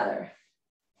hands together.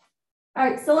 All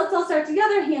right, so let's all start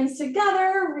together. Hands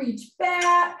together, reach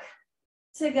back,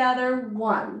 together,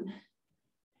 1.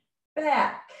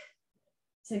 Back,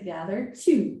 together,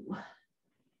 2.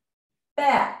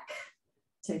 Back,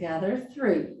 together,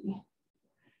 3.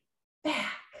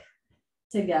 Back,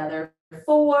 together,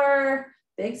 4.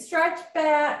 Big stretch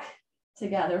back,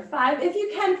 together, 5. If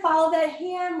you can, follow that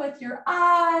hand with your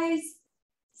eyes.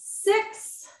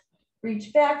 6,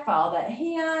 reach back, follow that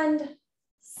hand.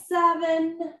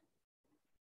 7,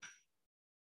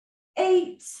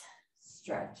 8,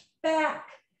 stretch back,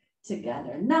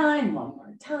 together, 9. One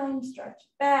more time, stretch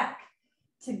back,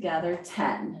 together,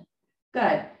 10.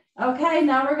 Good. Okay,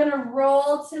 now we're gonna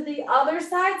roll to the other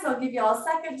side. So I'll give you all a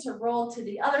second to roll to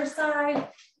the other side.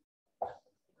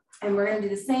 And we're gonna do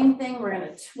the same thing. We're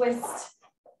gonna twist,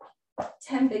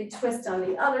 10 big twists on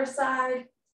the other side.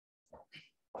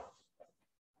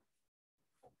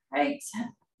 Right,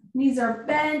 knees are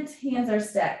bent, hands are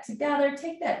stacked together.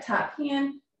 Take that top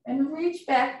hand and reach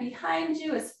back behind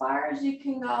you as far as you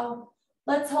can go.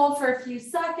 Let's hold for a few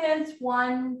seconds.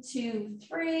 1, 2,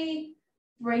 3.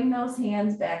 Bring those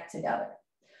hands back together.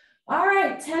 All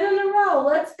right, 10 in a row.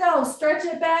 Let's go. Stretch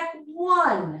it back.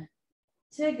 1,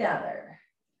 together.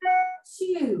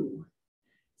 2,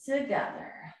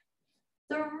 together.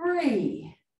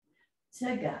 3,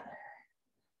 together.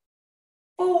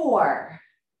 4,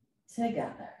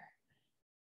 together.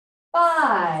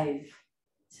 5,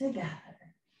 together.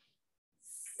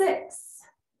 6,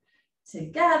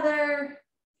 together.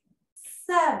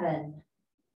 7,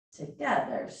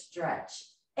 together. Stretch.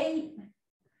 8,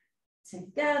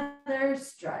 together.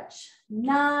 Stretch.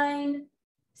 9,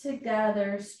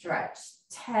 together. Stretch.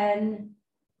 10,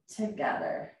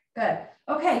 together. Good.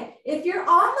 Okay, if you're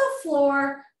on the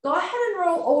floor, go ahead and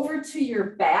roll over to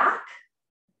your back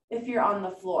if you're on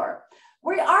the floor.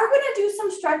 We are going to do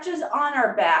some stretches on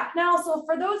our back now. So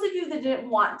for those of you that didn't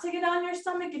want to get on your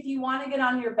stomach, if you want to get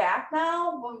on your back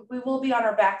now, we will be on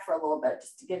our back for a little bit,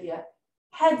 just to give you a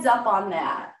heads up on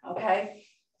that, okay?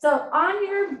 So on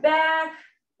your back,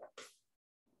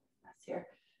 that's here,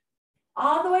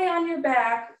 all the way on your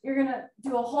back, you're going to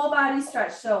do a whole body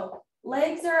stretch. So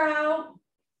legs are out,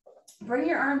 bring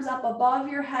your arms up above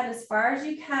your head as far as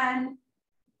you can,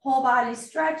 whole body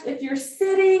stretch. If you're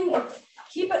sitting,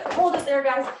 keep it, hold it there,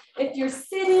 guys. If you're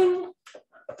sitting,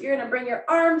 you're gonna bring your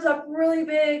arms up really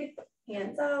big,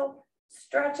 hands out,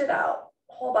 stretch it out,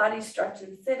 whole body stretch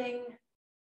and sitting.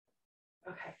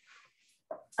 Okay.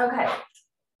 Okay.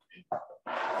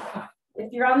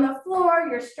 If you're on the floor,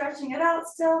 you're stretching it out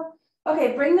still.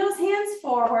 Okay, bring those hands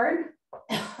forward.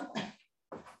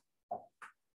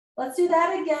 Let's do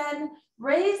that again.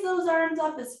 Raise those arms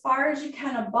up as far as you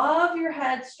can above your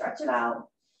head, stretch it out.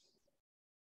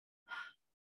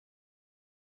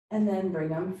 And then bring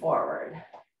them forward.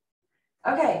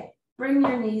 Okay, bring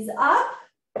your knees up.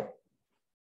 All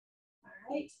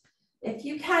right. If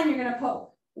you can, you're going to put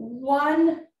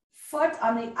one foot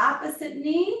on the opposite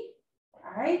knee.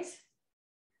 All right.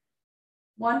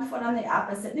 One foot on the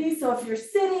opposite knee. So if you're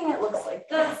sitting, it looks like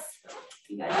this.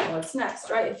 You guys know what's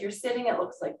next, right? If you're sitting, it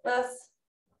looks like this.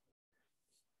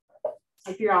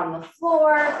 If you're on the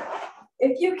floor,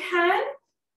 if you can,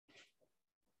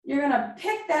 you're going to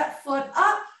pick that foot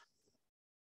up,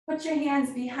 put your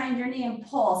hands behind your knee and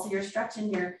pull. So you're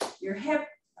stretching your hip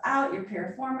out, your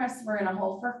piriformis. We're going to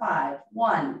hold for 5.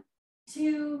 1,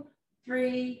 2,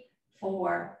 3,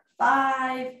 4,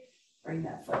 5. Bring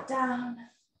that foot down.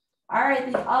 All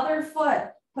right, the other foot,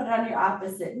 put it on your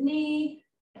opposite knee.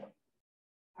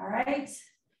 All right,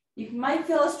 you might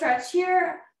feel a stretch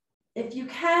here. If you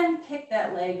can, pick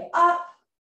that leg up,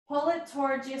 pull it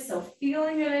towards you. So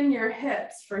feeling it in your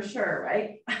hips for sure,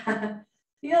 right?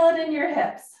 Feel it in your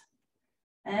hips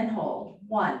and hold.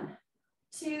 1,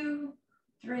 2,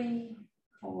 3,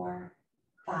 4,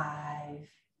 5,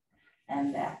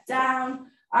 and back down.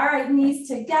 All right, knees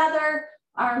together,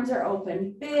 arms are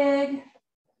open big.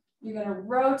 You're going to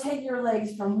rotate your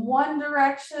legs from one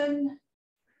direction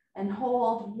and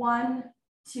hold. 1,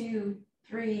 2,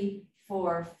 3,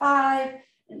 4, 5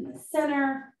 in the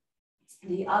center.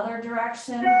 The other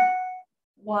direction.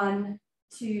 1,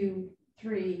 2,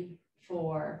 3,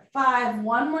 4, 5.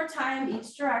 One more time,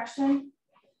 each direction.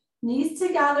 Knees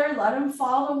together, let them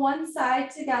fall to one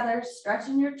side together,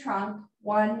 stretching your trunk.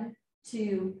 1,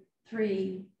 2,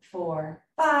 3, 4,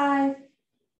 5.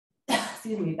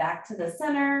 Excuse me, back to the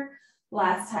center.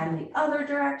 Last time, the other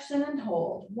direction and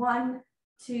hold. 1,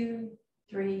 2,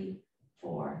 3,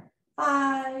 4,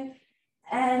 5.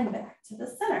 And back to the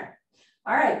center.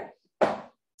 All right.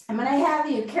 I'm going to have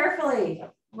you carefully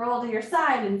roll to your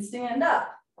side and stand up.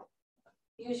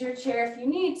 Use your chair if you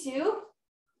need to.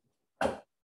 All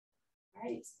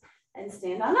right. And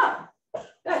stand on up.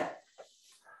 Good.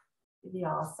 Give you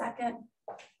all a second.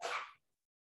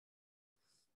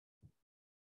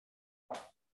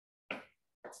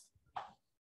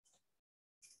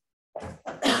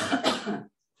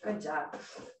 Good job.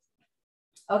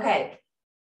 Okay.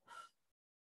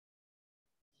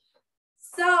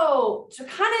 So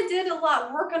kind of did a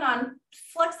lot working on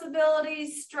flexibility,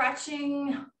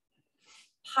 stretching,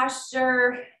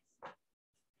 posture.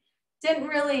 Didn't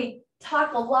really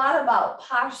talk a lot about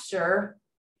posture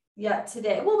yet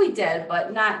today. Well, we did,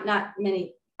 but not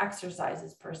many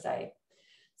exercises per se.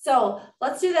 So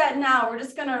let's do that now. We're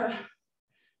just gonna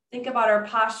think about our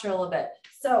posture a little bit.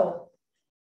 So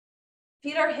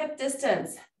feet are hip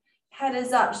distance, head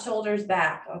is up, shoulders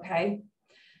back, okay?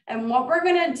 And what we're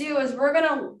gonna do is we're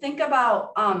gonna think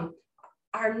about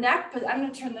our neck, but I'm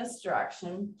gonna turn this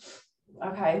direction,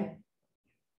 okay?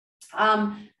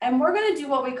 And we're gonna do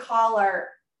what we call our,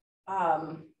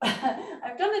 I've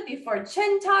done it before,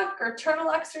 chin tuck or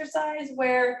turtle exercise,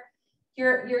 where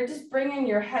you're just bringing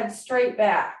your head straight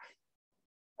back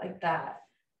like that.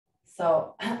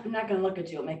 So I'm not gonna look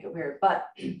at you, it'll make it weird, but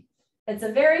it's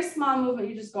a very small movement.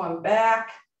 You're just going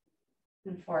back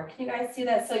and forth. Can you guys see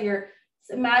that? So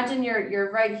imagine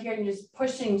you're right here and you're just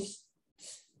pushing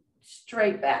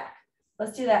straight back.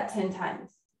 Let's do that 10 times.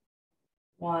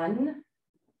 1,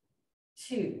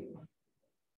 2,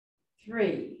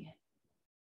 3,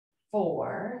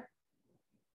 4,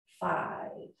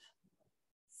 5,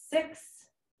 6,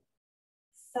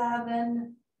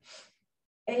 7,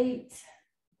 8,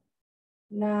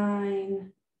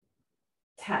 9,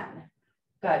 10.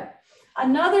 Good.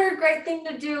 Another great thing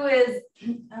to do is,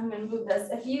 I'm going to move this.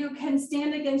 If you can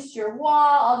stand against your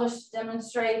wall, I'll just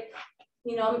demonstrate,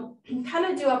 you know,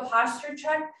 kind of do a posture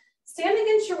check. Stand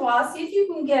against your wall. See if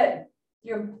you can get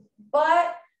your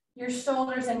butt, your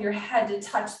shoulders, and your head to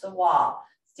touch the wall.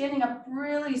 Standing up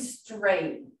really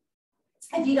straight.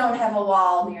 If you don't have a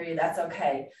wall near you, that's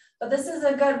okay. But this is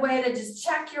a good way to just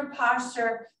check your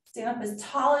posture. Stand up as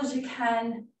tall as you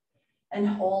can and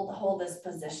hold this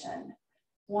position.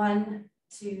 1,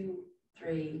 2,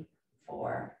 3,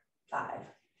 4, 5.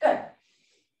 Good.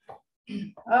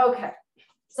 Okay.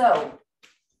 So,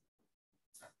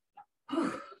 all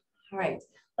right.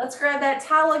 Let's grab that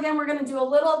towel again. We're going to do a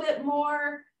little bit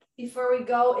more before we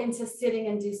go into sitting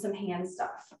and do some hand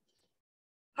stuff.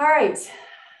 All right.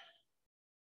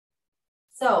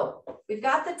 So we've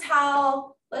got the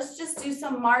towel. Let's just do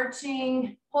some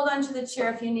marching. Hold on to the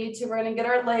chair if you need to. We're going to get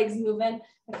our legs moving.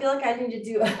 I feel like I need to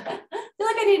do,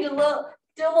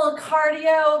 do a little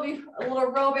cardio, a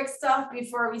little aerobic stuff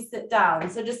before we sit down.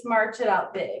 So just march it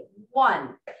out big.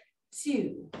 1,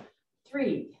 2,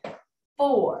 3,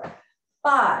 4,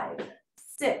 5,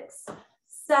 6,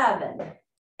 7,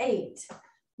 8,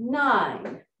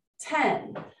 9,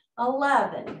 10,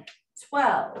 11,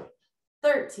 12,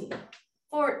 13,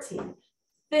 14,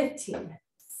 15,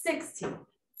 16,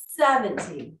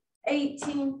 17,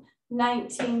 18,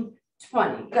 19,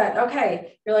 20. Good.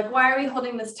 Okay. You're like, why are we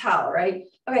holding this towel, right?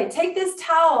 Okay. Take this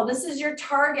towel. This is your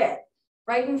target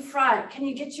right in front. Can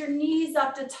you get your knees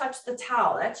up to touch the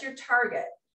towel? That's your target.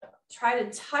 Try to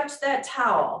touch that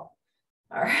towel.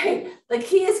 All right. The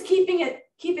key is keeping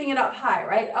it up high,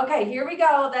 right? Okay. Here we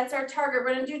go. That's our target.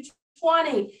 We're going to do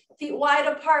 20 feet wide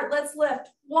apart. Let's lift.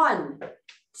 1,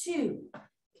 2,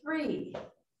 3,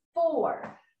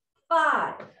 4,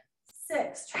 5,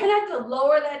 6. Try not to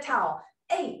lower that towel.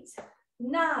 8,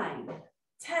 9,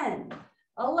 10,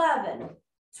 11,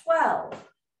 12,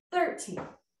 13,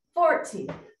 14,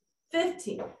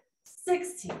 15,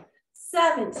 16,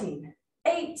 17,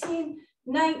 18,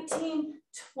 19,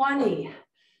 20.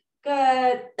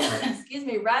 Good. Excuse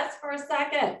me. Rest for a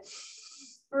second.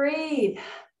 Breathe.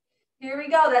 Here we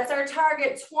go. That's our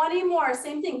target. 20 more.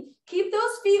 Same thing. Keep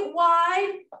those feet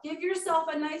wide. Give yourself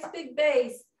a nice big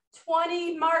base.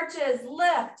 20 marches.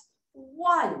 Lift.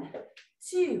 1,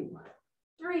 2,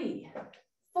 3,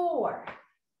 4,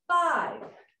 5,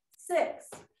 6,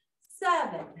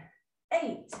 7,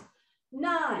 8,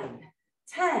 9,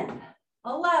 10,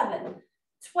 11,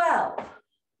 12,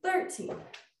 13,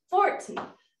 14,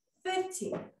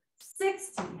 15,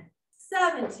 16,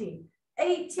 17,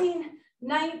 18,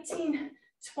 19,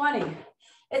 20.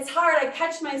 It's hard. I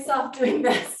catch myself doing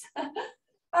this.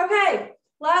 Okay,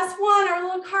 last one, our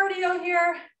little cardio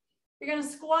here. You're going to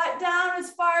squat down as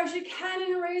far as you can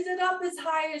and raise it up as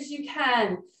high as you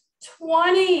can.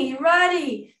 20,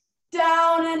 ready,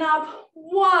 down and up.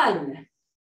 1,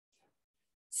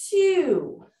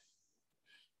 2,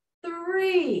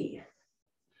 3,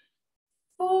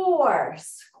 4,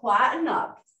 squatting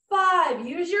up. 5,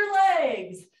 use your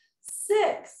legs.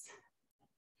 6,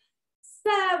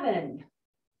 7,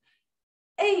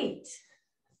 8,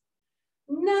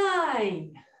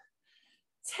 9,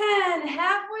 10,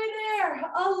 halfway there,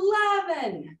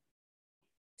 11,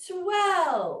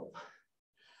 12,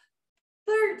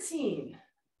 13,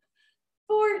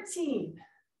 14,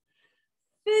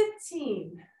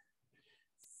 15,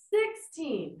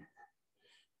 16,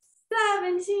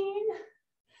 17,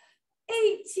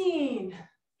 18,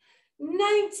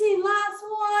 19, last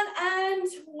one, and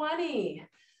 20.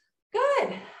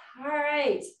 Good. All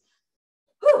right.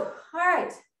 Whew. All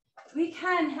right. We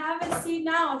can have a seat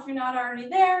now if you're not already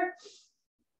there.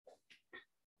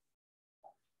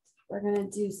 We're going to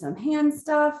do some hand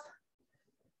stuff.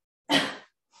 I'll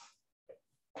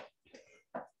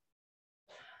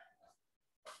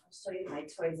show you my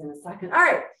toys in a second. All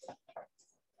right.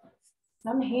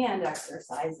 Some hand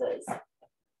exercises.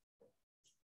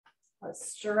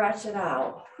 Let's stretch it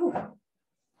out. Whew.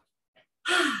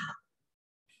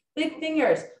 Big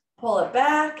fingers, pull it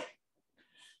back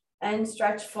and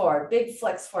stretch forward. Big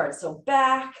flex forward. So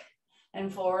back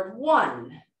and forward.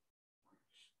 1,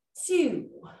 2,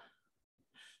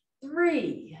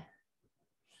 3,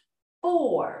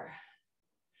 4,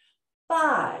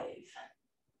 5,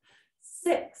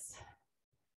 6,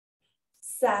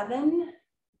 7,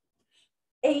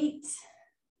 8,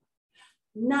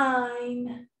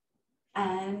 9,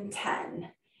 and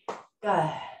 10.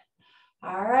 Good.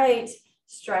 All right.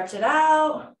 Stretch it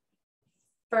out.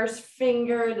 First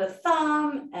finger to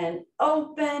thumb and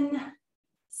open.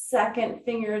 Second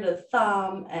finger to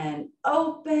thumb and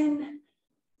open.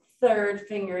 Third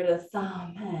finger to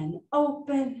thumb and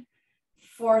open.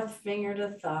 Fourth finger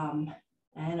to thumb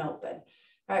and open.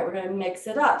 All right, we're going to mix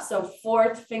it up. So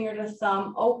fourth finger to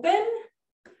thumb, open.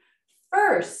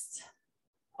 First,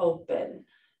 open.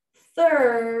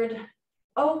 Third,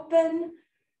 open.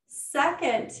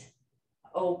 Second,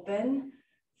 open.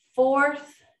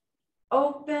 Fourth,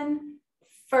 open.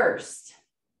 First,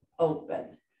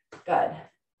 open. Good.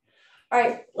 All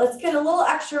right, let's get a little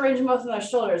extra range of motion on our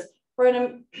shoulders. We're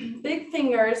going to, big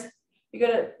fingers, you're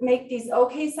going to make these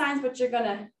okay signs, but you're going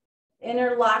to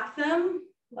interlock them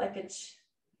like a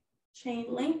chain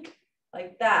link,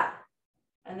 like that,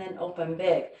 and then open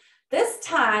big. This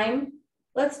time,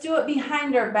 let's do it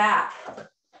behind our back.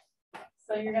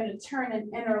 So you're going to turn and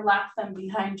interlock them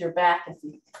behind your back if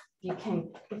you can,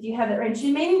 if you have that range.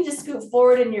 You may need to scoot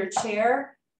forward in your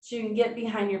chair so you can get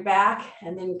behind your back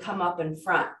and then come up in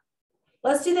front.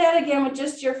 Let's do that again with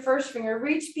just your first finger.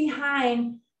 Reach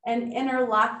behind and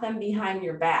interlock them behind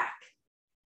your back.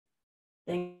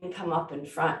 Then come up in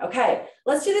front. Okay,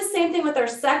 let's do the same thing with our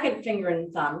second finger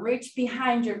and thumb. Reach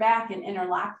behind your back and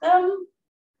interlock them.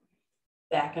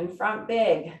 Back and front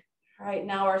big. All right,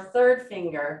 now our third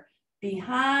finger.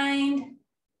 Behind,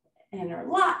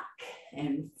 interlock,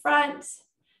 in front,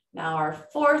 Now our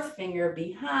fourth finger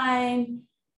behind,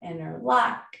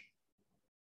 interlock,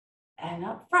 and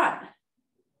up front.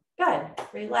 Good,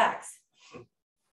 relax.